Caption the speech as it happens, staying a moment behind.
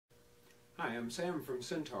Hi, I'm Sam from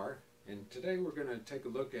Syntaur, and today we're going to take a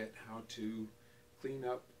look at how to clean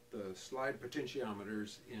up the slide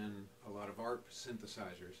potentiometers in a lot of Arp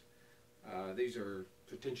synthesizers. These are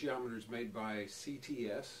potentiometers made by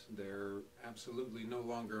CTS. They're absolutely no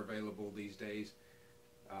longer available these days,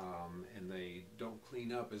 and they don't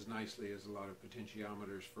clean up as nicely as a lot of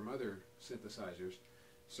potentiometers from other synthesizers.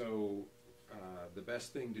 So the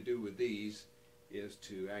best thing to do with these is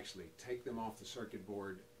to actually take them off the circuit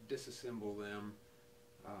board, disassemble them,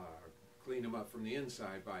 clean them up from the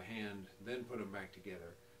inside by hand, then put them back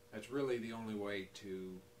together. That's really the only way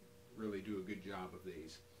to really do a good job of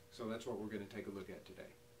these. So that's what we're going to take a look at today.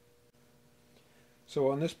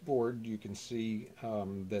 So on this board you can see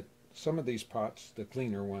that some of these pots, the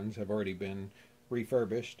cleaner ones, have already been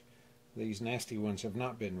refurbished. These nasty ones have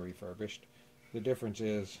not been refurbished. The difference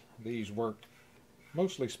is these work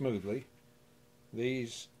mostly smoothly.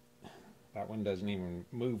 That one doesn't even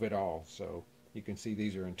move at all, so you can see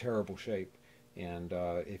these are in terrible shape, and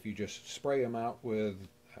if you just spray them out with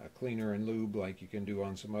cleaner and lube like you can do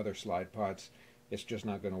on some other slide pots, it's just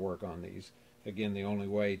not going to work on these. Again, the only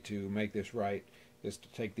way to make this right is to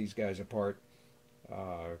take these guys apart,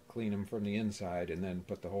 clean them from the inside, and then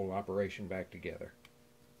put the whole operation back together.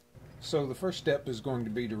 So the first step is going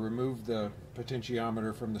to be to remove the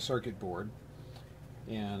potentiometer from the circuit board.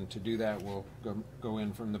 And to do that, we'll go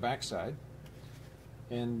in from the back side,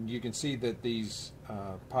 and you can see that these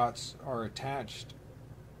pots are attached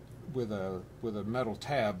with a metal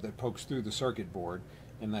tab that pokes through the circuit board,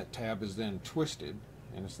 and that tab is then twisted,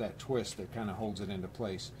 and it's that twist that kind of holds it into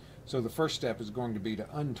place. So the first step is going to be to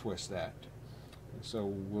untwist that. So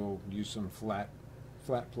we'll use some flat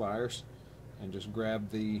pliers and just grab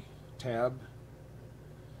the tab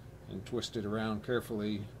and twist it around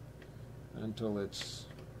carefully until it's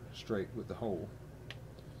straight with the hole,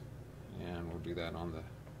 and we'll do that on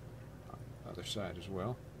the other side as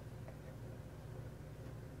well.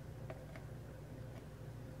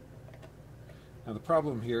 Now the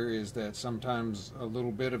problem here is that sometimes a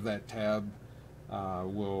little bit of that tab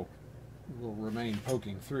will remain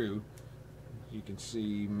poking through. You can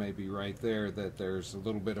see maybe right there that there's a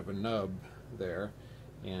little bit of a nub there,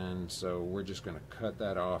 and so we're just going to cut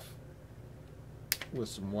that off with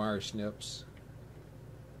some wire snips,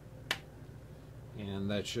 and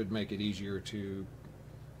that should make it easier to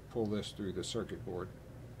pull this through the circuit board.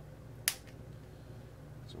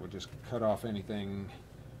 So we'll just cut off anything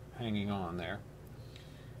hanging on there,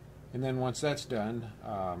 and then once that's done,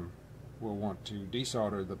 we'll want to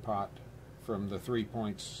desolder the pot from the 3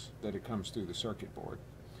 points that it comes through the circuit board,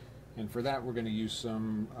 and for that we're going to use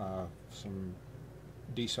some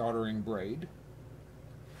desoldering braid.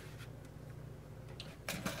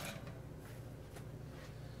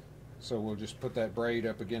 So we'll just put that braid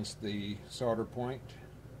up against the solder point,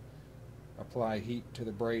 apply heat to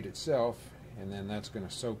the braid itself, and then that's going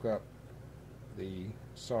to soak up the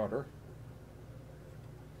solder.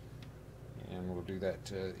 And we'll do that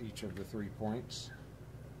to each of the 3 points.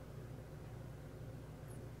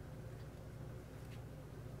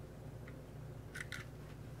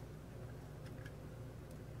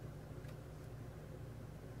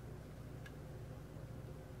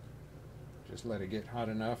 Just let it get hot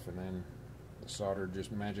enough, and then the solder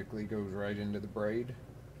just magically goes right into the braid.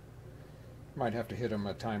 Might have to hit them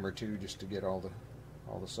a time or two just to get all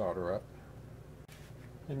the solder up.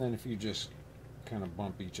 And then if you just kind of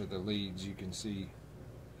bump each of the leads, you can see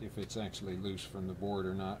if it's actually loose from the board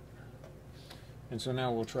or not. And so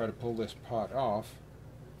now we'll try to pull this pot off,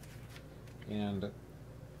 and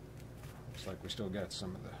looks like we still got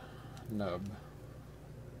some of the nub.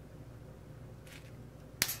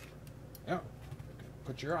 Oh,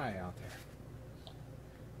 put your eye out there.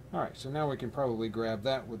 Alright, so now we can probably grab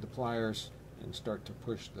that with the pliers and start to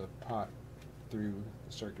push the pot through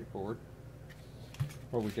the circuit board.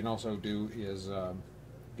 What we can also do is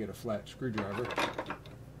get a flat screwdriver,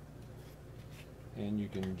 and you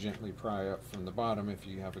can gently pry up from the bottom if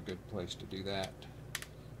you have a good place to do that,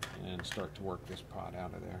 and start to work this pot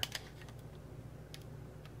out of there.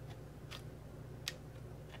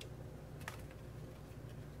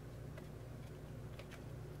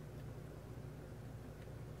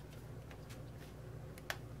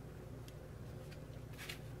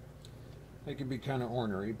 It can be kind of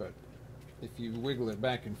ornery, but if you wiggle it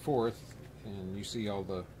back and forth and you see all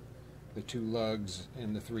the 2 lugs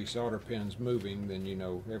and the 3 solder pins moving, then you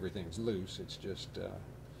know everything's loose. It's just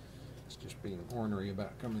being ornery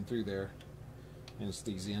about coming through there, and it's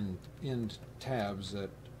these end tabs that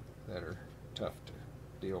are tough to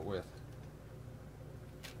deal with.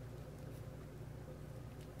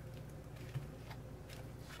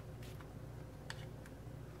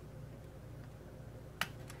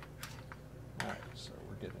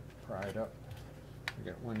 get it pried up. We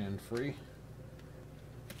got one end free.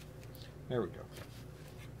 There we go.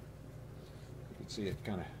 You can see it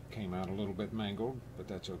kind of came out a little bit mangled, but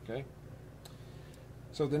that's okay.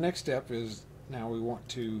 So the next step is, now we want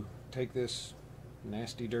to take this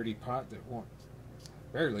nasty dirty pot that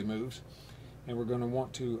barely moves, and we're going to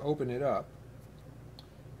want to open it up.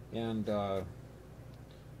 And to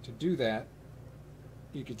do that,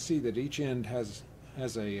 you can see that each end has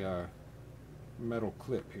a metal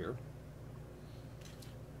clip here,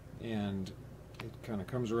 and it kind of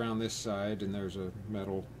comes around this side, and there's a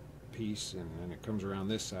metal piece, and it comes around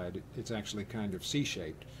this side. It's actually kind of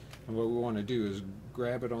C-shaped, and what we want to do is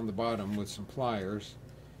grab it on the bottom with some pliers,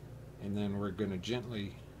 and then we're going to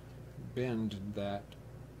gently bend that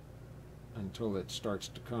until it starts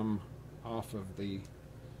to come off of the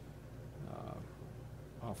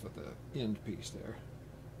end piece there.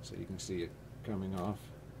 So you can see it coming off.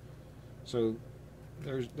 So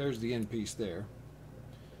there's the end piece there.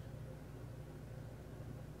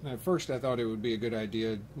 Now, at first I thought it would be a good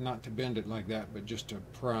idea not to bend it like that, but just to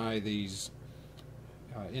pry these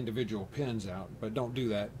individual pins out. But don't do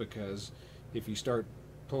that, because if you start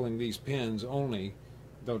pulling these pins only,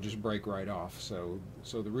 they'll just break right off. So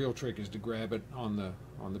the real trick is to grab it on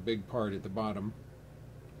the big part at the bottom,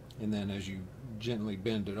 and then as you gently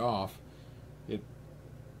bend it off, it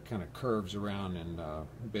kind of curves around and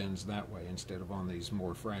bends that way instead of on these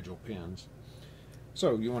more fragile pins.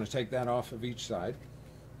 So you want to take that off of each side,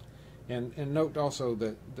 and note also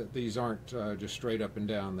that these aren't just straight up and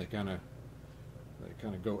down. They kind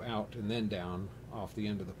of go out and then down off the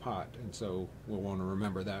end of the pot, and so we'll want to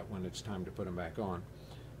remember that when it's time to put them back on.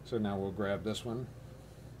 So now we'll grab this one,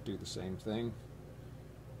 do the same thing,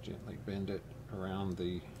 gently bend it around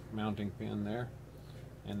the mounting pin there,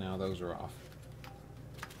 and now those are off.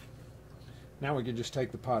 Now we can just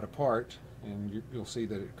take the pot apart, and you'll see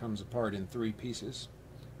that it comes apart in 3 pieces: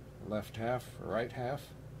 left half, right half,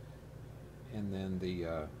 and then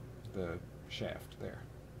the shaft there.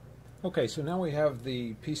 Okay, so now we have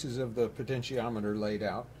the pieces of the potentiometer laid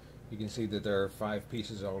out. You can see that there are 5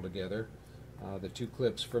 pieces altogether. The 2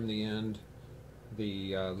 clips from the end,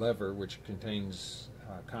 the lever which contains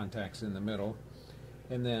contacts in the middle,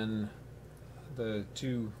 and then the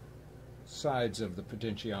 2 sides of the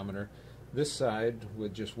potentiometer. This side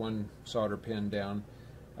with just 1 solder pin down,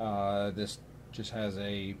 this just has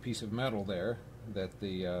a piece of metal there that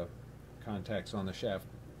the contacts on the shaft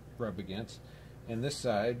rub against, and this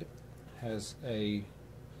side has a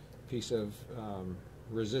piece of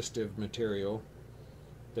resistive material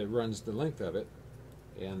that runs the length of it,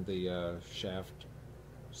 and the shaft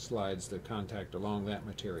slides the contact along that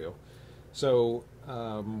material. So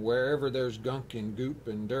wherever there's gunk and goop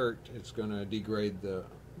and dirt, it's going to degrade the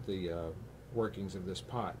workings of this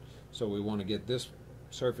pot. So we want to get this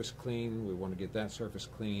surface clean, we want to get that surface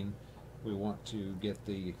clean, we want to get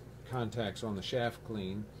the contacts on the shaft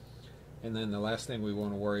clean, and then the last thing we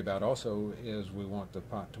want to worry about also is we want the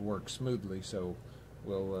pot to work smoothly. So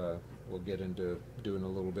we'll get into doing a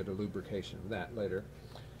little bit of lubrication of that later.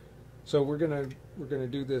 So we're gonna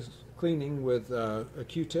do this cleaning with a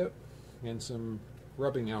Q-tip and some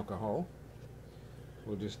rubbing alcohol.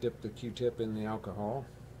 We'll just dip the Q-tip in the alcohol,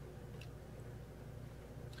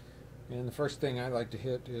 and the first thing I like to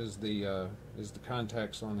hit is the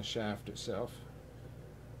contacts on the shaft itself.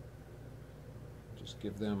 Just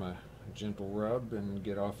give them a gentle rub and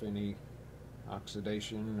get off any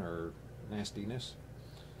oxidation or nastiness.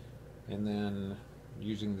 And then,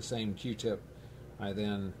 using the same Q-tip, I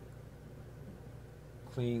then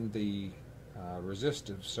clean the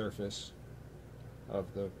resistive surface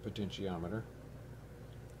of the potentiometer.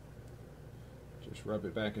 Just rub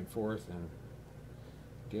it back and forth and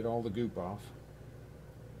get all the goop off.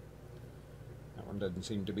 That one doesn't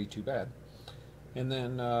seem to be too bad. And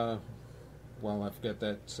then, while I've got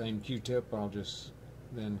that same Q-tip, I'll just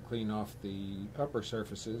then clean off the upper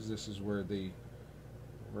surfaces. This is where the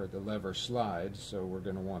lever slides, so we're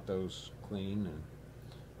going to want those clean and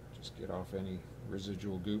just get off any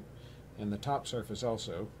residual goop. And the top surface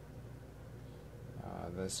also.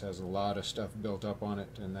 This has a lot of stuff built up on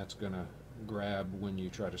it, and that's going to grab when you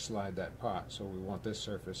try to slide that pot, so we want this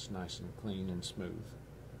surface nice and clean and smooth.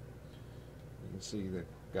 You can see that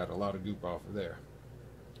got a lot of goop off of there.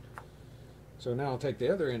 So now I'll take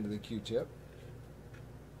the other end of the Q-tip,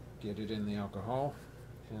 get it in the alcohol,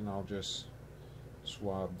 and I'll just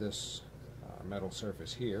swab this metal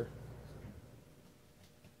surface here,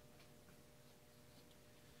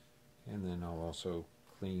 and then I'll also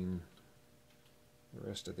clean the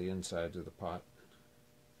rest of the insides of the pot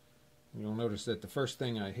You'll notice that the first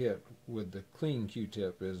thing I hit with the clean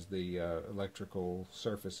Q-tip is the electrical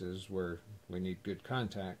surfaces where we need good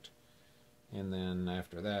contact, and then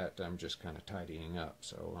after that I'm just kind of tidying up,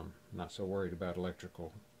 so I'm not so worried about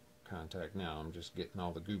electrical contact now. I'm just getting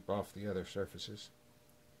all the goop off the other surfaces.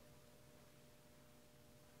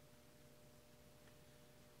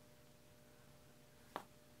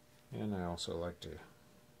 And I also like to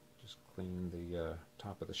just clean the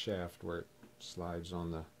top of the shaft where it slides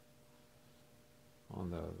on the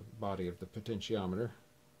body of the potentiometer.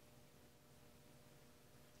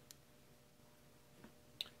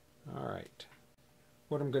 Alright,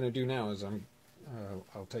 what I'm going to do now is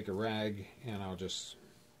I'll take a rag and I'll just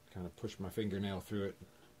kind of push my fingernail through it,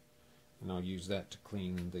 and I'll use that to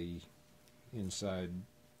clean the inside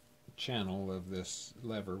channel of this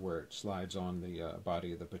lever where it slides on the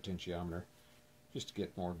body of the potentiometer, just to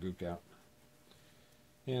get more goop out.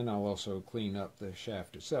 And I'll also clean up the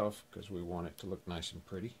shaft itself because we want it to look nice and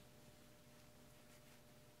pretty.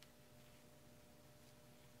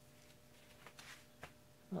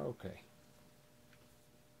 Okay.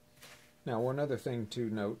 Now, one other thing to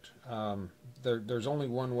note, there's only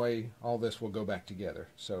one way all this will go back together,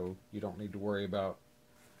 so you don't need to worry about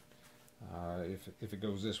if it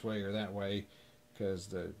goes this way or that way, because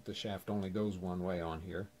the shaft only goes one way on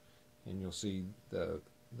here. And you'll see the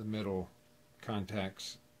middle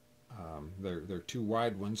contacts, there are two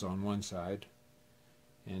wide ones on one side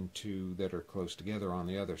and two that are close together on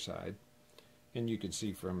the other side. And you can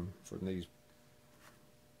see from these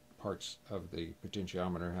parts of the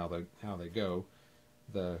potentiometer how they go.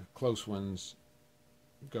 The close ones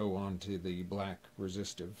go onto the black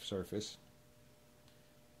resistive surface,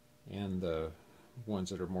 and the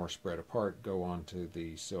ones that are more spread apart go onto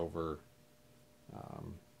the silver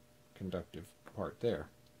conductive part there.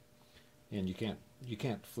 And you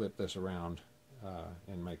can't flip this around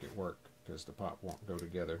and make it work, because the pot won't go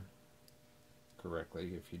together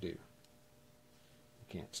correctly if you do. You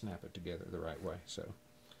can't snap it together the right way. So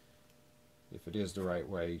if it is the right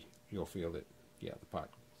way, you'll feel that, yeah, the pot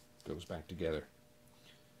goes back together.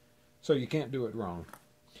 So you can't do it wrong.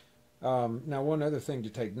 Now, one other thing to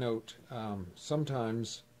take note,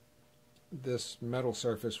 sometimes this metal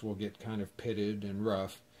surface will get kind of pitted and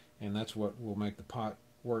rough, and that's what will make the pot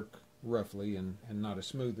work roughly and not as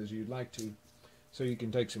smooth as you'd like to. So you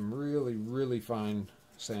can take some really, really fine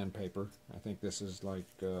sandpaper. I think this is like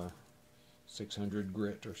 600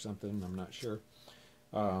 grit or something, I'm not sure.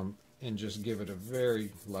 And just give it a very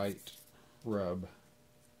light rub,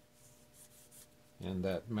 and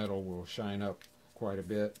that metal will shine up quite a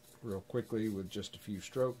bit real quickly with just a few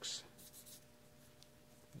strokes,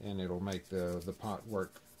 and it'll make the pot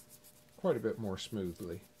work quite a bit more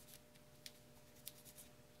smoothly.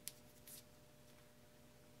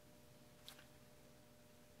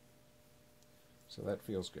 So that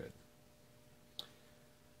feels good.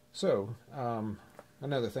 So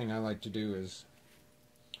another thing I like to do is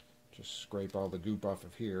just scrape all the goop off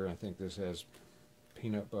of here. I think this has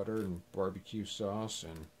peanut butter and barbecue sauce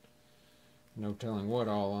and no telling what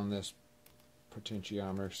all on this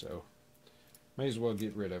potentiometer, so may as well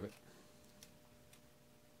get rid of it.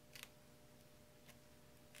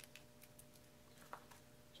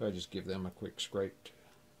 So I just give them a quick scrape to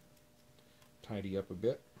tidy up a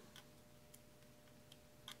bit.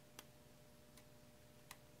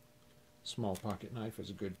 Small pocket knife is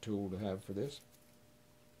a good tool to have for this.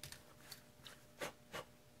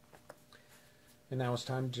 And now it's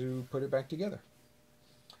time to put it back together.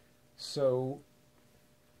 So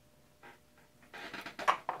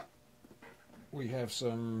we have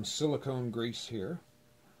some silicone grease here,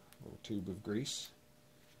 a little tube of grease,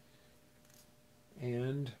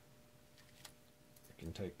 and I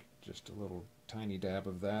can take just a little tiny dab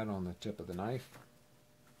of that on the tip of the knife.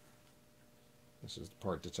 This is the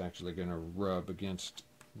part that's actually going to rub against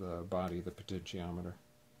the body of the potentiometer.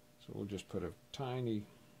 So we'll just put a tiny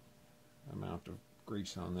amount of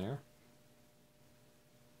grease on there,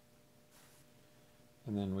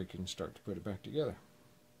 and then we can start to put it back together.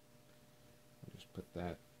 We'll just put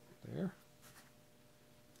that there.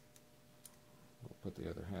 We'll put the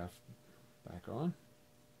other half back on.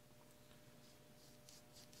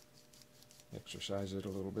 Exercise it a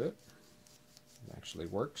little bit. It actually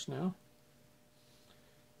works now.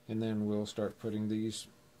 And then we'll start putting these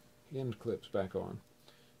end clips back on.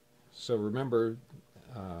 So remember,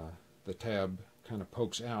 the tab kind of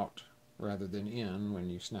pokes out rather than in when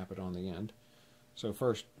you snap it on the end. So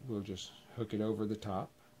first we'll just hook it over the top,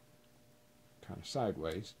 kind of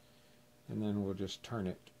sideways, and then we'll just turn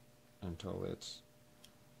it until it's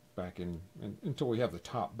back in, until we have the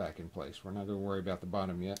top back in place. We're not going to worry about the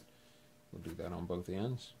bottom yet. We'll do that on both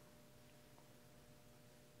ends.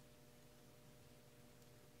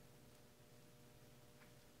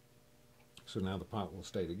 so now the pot will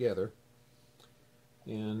stay together.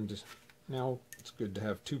 And now it's good to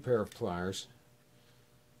have two pair of pliers.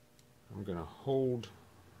 I'm going to hold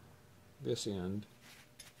this end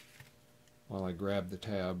while I grab the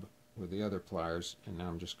tab with the other pliers, and now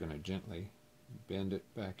I'm just going to gently bend it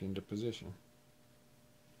back into position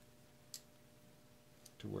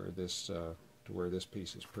to where this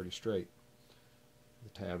piece is pretty straight.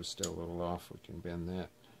 The tab is still a little off. We can bend that,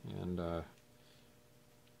 and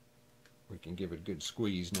we can give it a good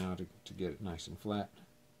squeeze now to get it nice and flat.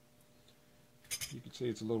 You can see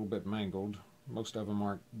it's a little bit mangled. Most of them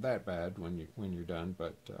aren't that bad when you're done,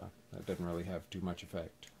 but that doesn't really have too much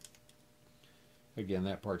effect. Again,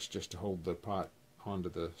 that part's just to hold the pot onto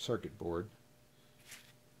the circuit board,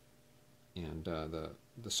 and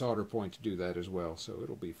the solder points do that as well, so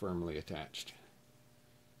it'll be firmly attached.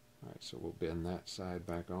 Alright, so we'll bend that side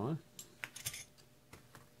back on,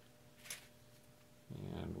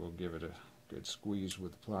 and we'll give it a good squeeze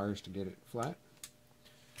with the pliers to get it flat.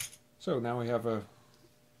 So now we have a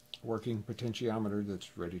working potentiometer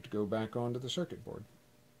that's ready to go back onto the circuit board.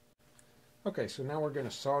 Okay, so now we're going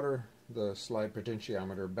to solder the slide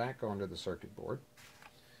potentiometer back onto the circuit board.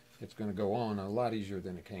 It's going to go on a lot easier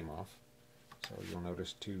than it came off. So you'll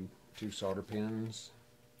notice two solder pins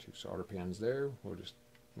there. We'll just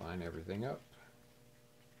line everything up.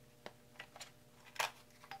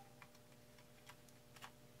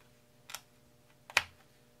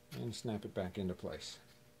 And snap it back into place.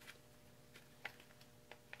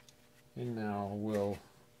 And now we'll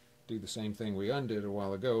do the same thing we undid a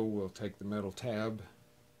while ago. We'll take the metal tab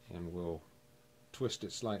and we'll twist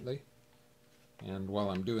it slightly. And while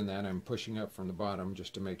I'm doing that, I'm pushing up from the bottom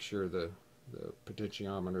just to make sure the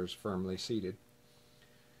potentiometer is firmly seated.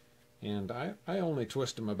 And I only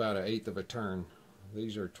twist them about 1/8 of a turn.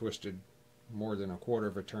 These are twisted more than 1/4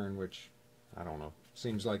 of a turn, which, I don't know,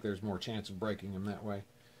 seems like there's more chance of breaking them that way.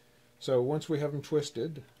 So once we have them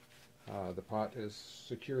twisted, the pot is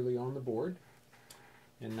securely on the board,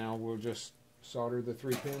 and now we'll just solder the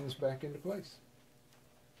 3 pins back into place.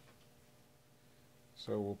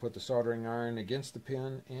 So we'll put the soldering iron against the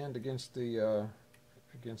pin and against the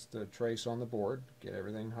trace on the board, get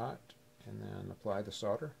everything hot, and then apply the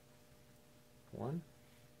solder. 1,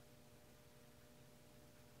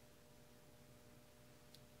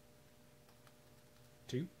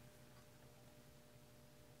 2,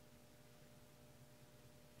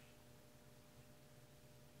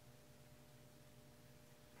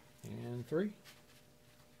 and 3.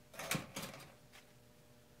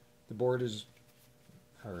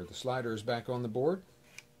 The slider is back on the board.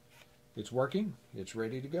 It's working. It's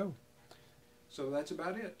ready to go. So that's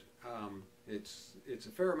about it. It's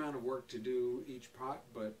a fair amount of work to do each pot,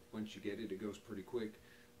 but once you get it, it goes pretty quick.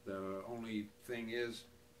 The only thing is,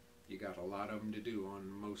 you got a lot of them to do on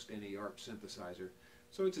most any Arp synthesizer.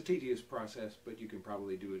 So it's a tedious process, but you can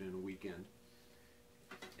probably do it in a weekend,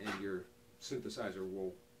 and your synthesizer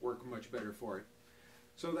will work much better for it.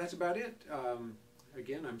 So that's about it.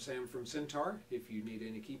 Again, I'm Sam from Syntaur. If you need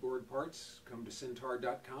any keyboard parts, come to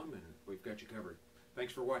syntaur.com and we've got you covered.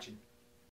 Thanks for watching.